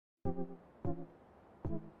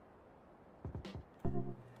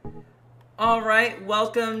Alright,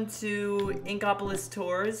 welcome to Inkopolis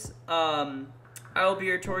Tours. I will be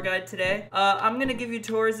your tour guide today. I'm gonna give you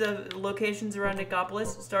tours of locations around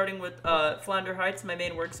Inkopolis, starting with Flounder Heights, my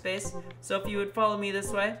main workspace. So if you would follow me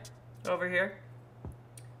this way, over here.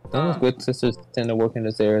 Those good sisters tend to work in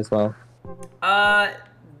this area as well.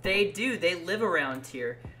 They do. They live around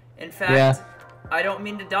here. In fact, Yeah. I don't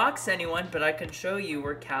mean to dox anyone, but I can show you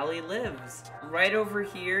where Callie lives. Right over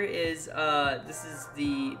here is, this is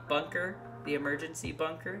the bunker, the emergency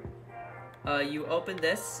bunker. You open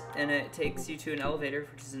this, and it takes you to an elevator,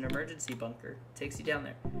 which is an emergency bunker. It takes you down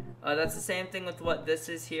there. That's the same thing with what this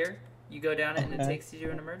is here. You go down it, and it takes you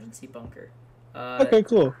to an emergency bunker. Okay,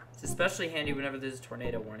 cool. It's especially handy whenever there's a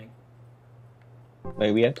tornado warning.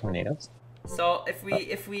 Wait, we have tornadoes? So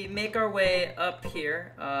if we make our way up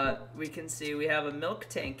here, we can see we have a milk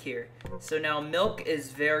tank here. So now milk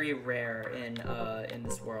is very rare in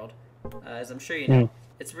this world, as I'm sure you know.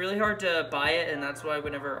 It's really hard to buy it, and that's why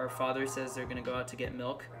whenever our father says they're gonna go out to get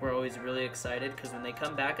milk, we're always really excited, because when they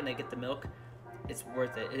come back and they get the milk, it's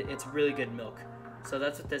worth it. It's really good milk. So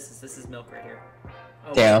that's what this is. This is milk right here.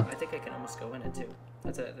 Oh, damn. I think I can almost go in it too.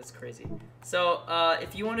 That's crazy. So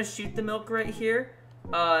if you want to shoot the milk right here,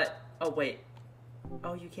 oh wait,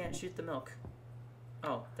 oh you can't shoot the milk.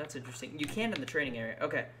 Oh, that's interesting. You can in the training area.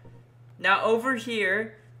 Okay. Now over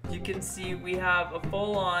here, you can see we have a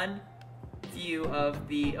full-on view of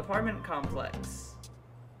the apartment complex.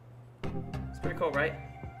 It's pretty cool, right?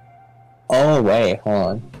 Oh, wait, hold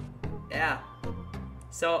on. Yeah.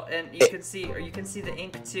 So, and you can see, or you can see the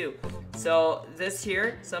ink too. So this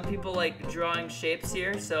here, some people like drawing shapes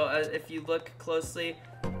here. So if you look closely,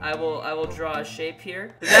 I will draw a shape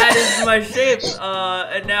here. That is my shape.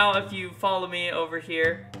 And now if you follow me over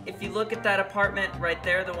here, if you look at that apartment right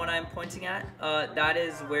there, the one I'm pointing at, that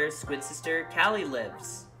is where Squid Sister Callie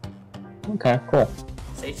lives. Okay, cool.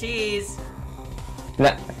 Say cheese.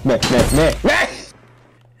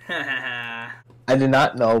 I did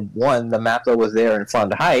not know, one, the map that was there in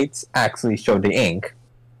Flounder Heights actually showed the ink.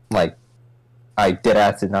 Like, I did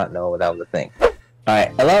not know that was a thing.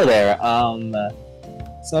 Alright, hello there.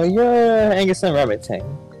 So you're Angus and Remington,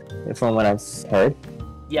 from what I've heard.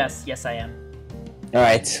 Yes, I am.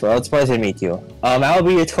 Alright, well, it's a pleasure to meet you. I'll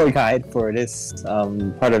be your tour guide for this,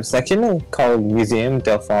 part of the section called Museum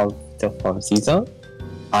del Farmseason.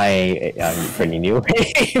 I'm pretty new.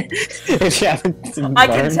 If you haven't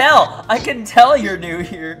I can tell you're new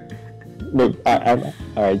here. Look,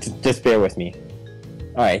 alright, just bear with me.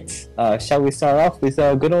 Alright, shall we start off with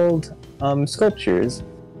good old sculptures?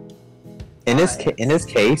 In this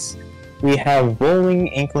case, we have Bowling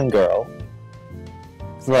Inkling Girl.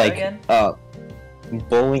 Like,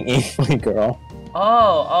 Bowling Inkling Girl.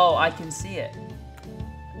 Oh, I can see it.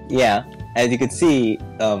 Yeah, as you can see,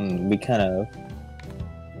 we kind of...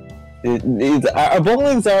 Our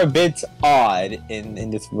bowlings are a bit odd in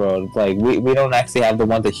this world. Like, we don't actually have the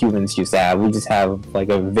ones that humans used to have. We just have, like,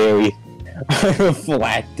 a very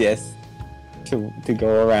flat disc to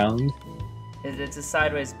go around. It's a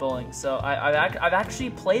sideways bowling. So I've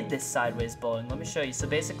actually played this sideways bowling. Let me show you. So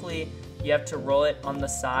basically, you have to roll it on the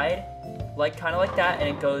side, like kind of like that, and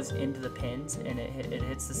it goes into the pins, and it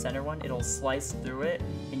hits the center one. It'll slice through it,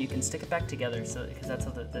 and you can stick it back together. So because that's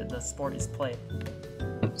how the sport is played.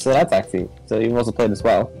 So that's actually, so you've also played as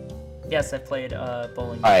well. Yes, I played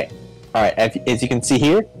bowling. Alright, as you can see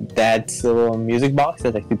here, that's the little music box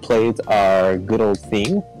that actually plays our good old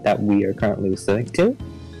theme that we are currently listening to.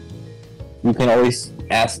 You can always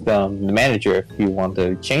ask the manager if you want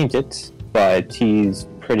to change it, but he's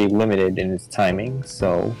pretty limited in his timing,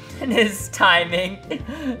 so... In his timing?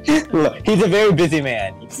 Look, he's a very busy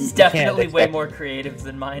man. He's definitely way more creative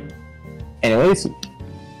than mine. Anyways,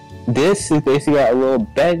 this is basically a little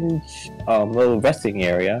bench, little resting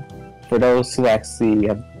area for those who actually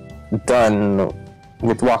have done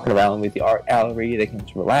with walking around with the art gallery. They can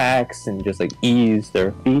just relax and just like ease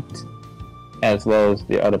their feet, as well as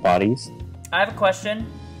the other bodies. I have a question.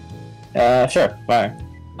 Sure, fire.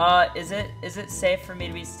 Is it safe for me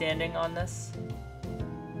to be standing on this?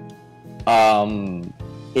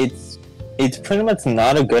 It's pretty much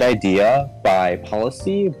not a good idea by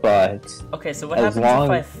policy, but... Okay, so what happens if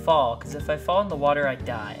I fall? Because if I fall in the water, I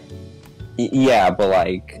die. Yeah, but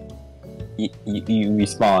like... You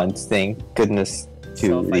respond, thank goodness to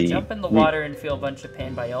So if I jump in the water and feel a bunch of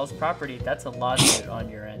pain by y'all's property, that's a lawsuit on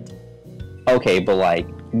your end. Okay, but like,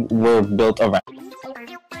 we're built around...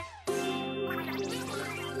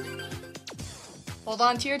 Hold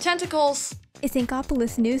on to your tentacles! It's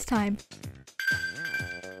Inkopolis news time.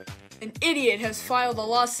 An idiot has filed a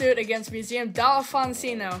lawsuit against Museum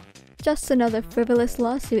Dall'Alfonsino. Just another frivolous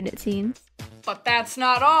lawsuit, it seems. But that's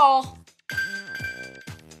not all.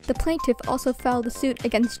 The plaintiff also filed a suit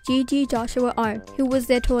against Gigi Joshua Arn, who was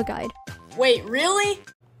their tour guide. Wait, really?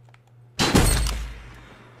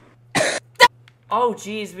 Oh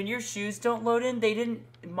geez, when your shoes don't load in, they didn't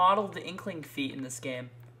model the Inkling feet in this game.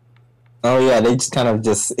 Oh yeah, they just kind of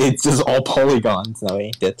it's just all polygons now,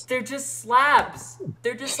 ain't it? They're just slabs.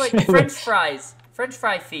 They're just like French fries. French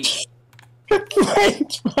fry feet.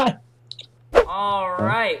 French fry.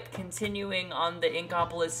 Alright, continuing on the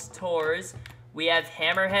Inkopolis tours, we have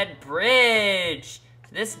Hammerhead Bridge.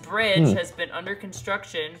 This bridge has been under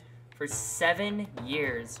construction for 7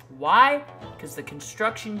 years. Why? Because the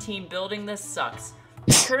construction team building this sucks.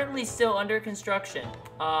 It's currently still under construction.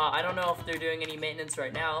 I don't know if they're doing any maintenance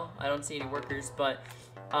right now. I don't see any workers, but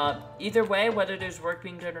either way, whether there's work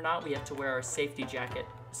being done or not, we have to wear our safety jacket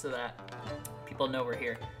so that people know we're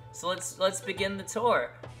here. So let's begin the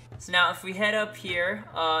tour. So now if we head up here,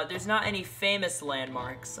 there's not any famous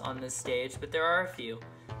landmarks on this stage, but there are a few.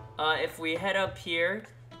 If we head up here,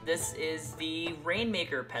 this is the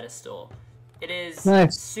Rainmaker pedestal. It is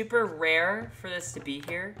super rare for this to be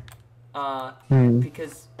here,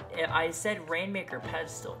 because I said Rainmaker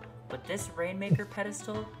pedestal, but this Rainmaker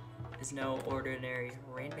pedestal is no ordinary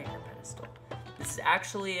Rainmaker pedestal. This is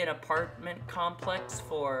actually an apartment complex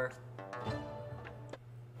for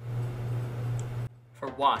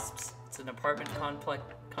wasps. It's an apartment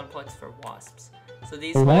complex for wasps. So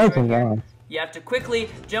these right here, you have to quickly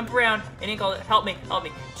jump around and ink all. Help me!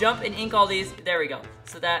 Jump and ink all these. There we go.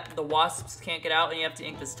 So that the wasps can't get out, and you have to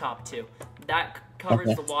ink this top too. That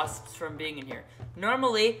covers the wasps from being in here.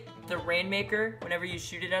 Normally, the Rainmaker, whenever you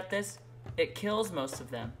shoot it at this, it kills most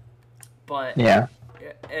of them. But yeah,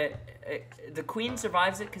 the queen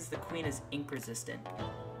survives it because the queen is ink resistant.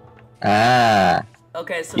 Ah.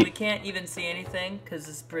 Okay, so we can't even see anything because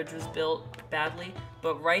this bridge was built badly.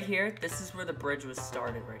 But right here, this is where the bridge was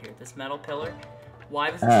started right here. This metal pillar. Why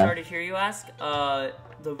was it started here, you ask? The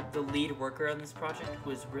lead worker on this project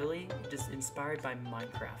was really just inspired by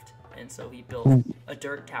Minecraft. And so he built a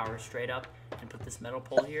dirt tower straight up and put this metal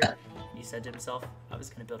pole here. And he said to himself, I was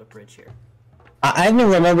going to build a bridge here. I didn't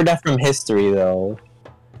remember that from history, though.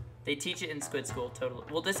 They teach it in Squid School, totally.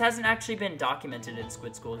 Well, this hasn't actually been documented in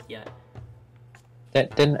Squid School yet.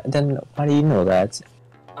 Then how do you know that?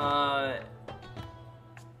 I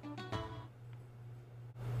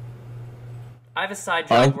have a side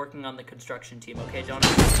job working on the construction team, okay, John?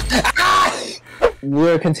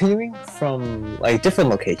 We're continuing from like different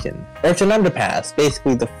location. There's an underpass.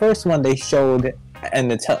 Basically, the first one they showed in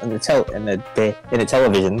the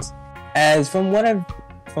televisions. As from what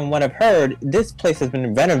I've heard, this place has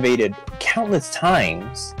been renovated countless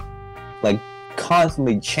times, like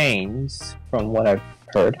constantly changed. From what I've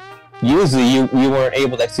heard, usually you weren't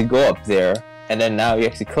able to actually go up there, and then now you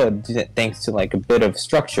actually could, thanks to like a bit of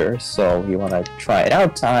structure. So you want to try it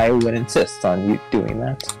out, I would insist on you doing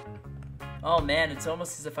that. Oh man, it's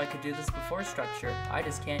almost as if I could do this before structure. I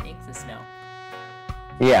just can't ink this now.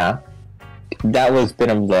 Yeah, that was a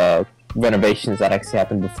bit of the renovations that actually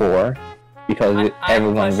happened before, because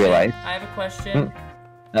everyone realized. I have a question.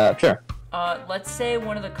 Sure. Let's say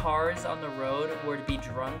one of the cars on the road were to be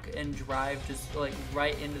drunk and drive just like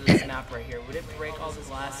right into this map right here. Would it break all the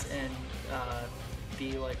glass and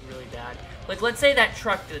be like really bad? Like, let's say that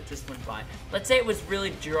truck that just went by. Let's say it was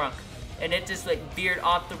really drunk and it just like veered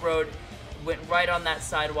off the road, went right on that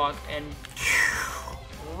sidewalk and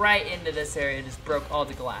right into this area and just broke all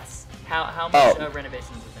the glass. How much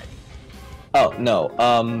renovations would that need? Oh no.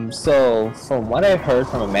 So from what I've heard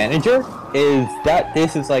from a manager is that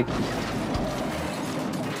this is like.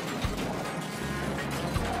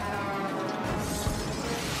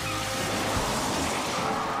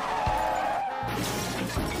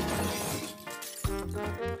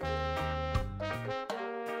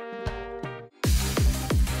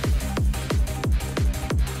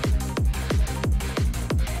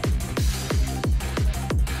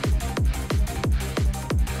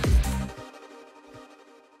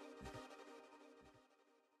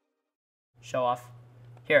 Show off.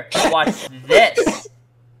 Here, watch this.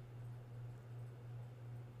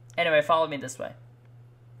 Anyway, follow me this way.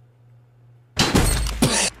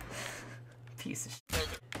 Piece of shit.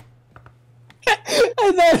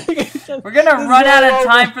 We're gonna run out of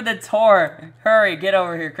time for the tour. Hurry, get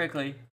over here quickly.